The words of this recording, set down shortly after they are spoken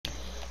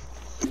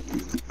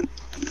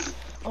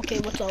Okay,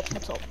 what's up,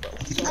 bro?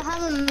 I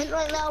have a mint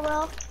right now,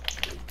 bro.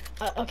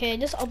 Okay, I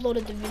just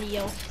uploaded the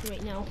video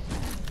right now.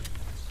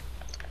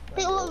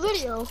 Wait, what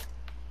video?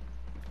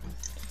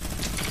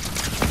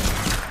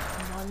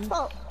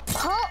 Oh,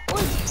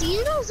 wait, do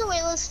you know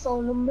Zoela's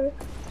phone number?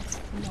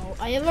 No,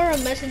 I have her a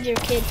messenger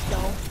kid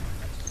though.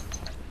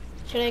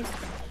 Should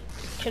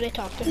I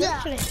talk to her?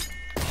 Yeah.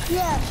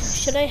 Yes.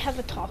 Should I have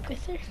a talk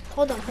with her?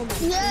 Hold on.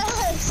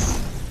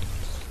 Yes.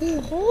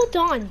 Hold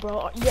on,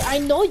 bro. I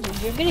know you.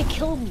 You're gonna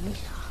kill me.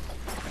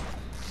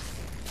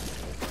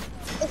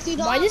 If you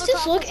don't Why does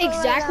this look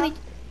exactly? Right,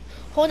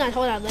 Hold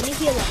on. Let me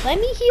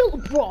heal.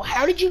 Bro,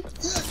 how are you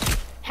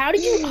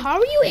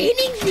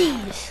hitting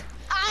these?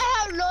 I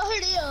have no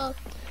idea.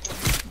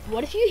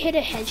 What if you hit a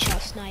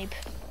headshot snipe?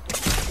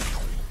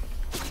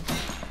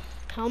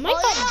 How am I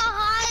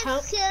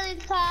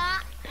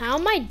how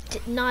am I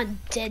not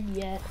dead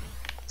yet?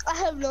 I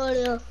have no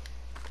idea.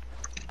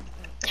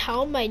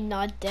 How am I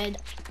not dead?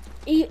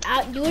 You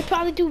would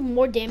probably do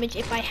more damage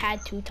if I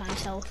had 2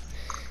 times health.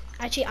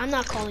 Actually, I'm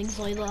not calling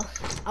Zoila.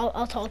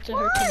 I'll talk to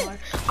her tomorrow.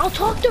 I'll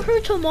talk to her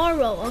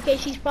tomorrow. Okay,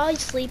 she's probably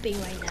sleeping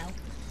right now.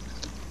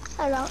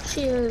 I know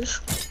she is.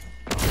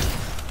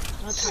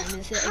 What time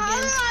is it again? How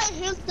did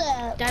I hit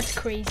that? That's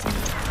crazy.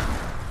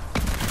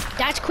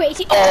 That's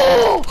crazy.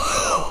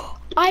 Oh!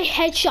 I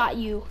headshot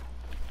you.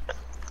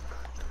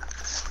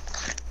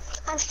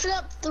 I straight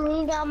up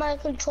threw down my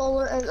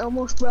controller and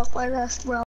almost broke my wrist, bro.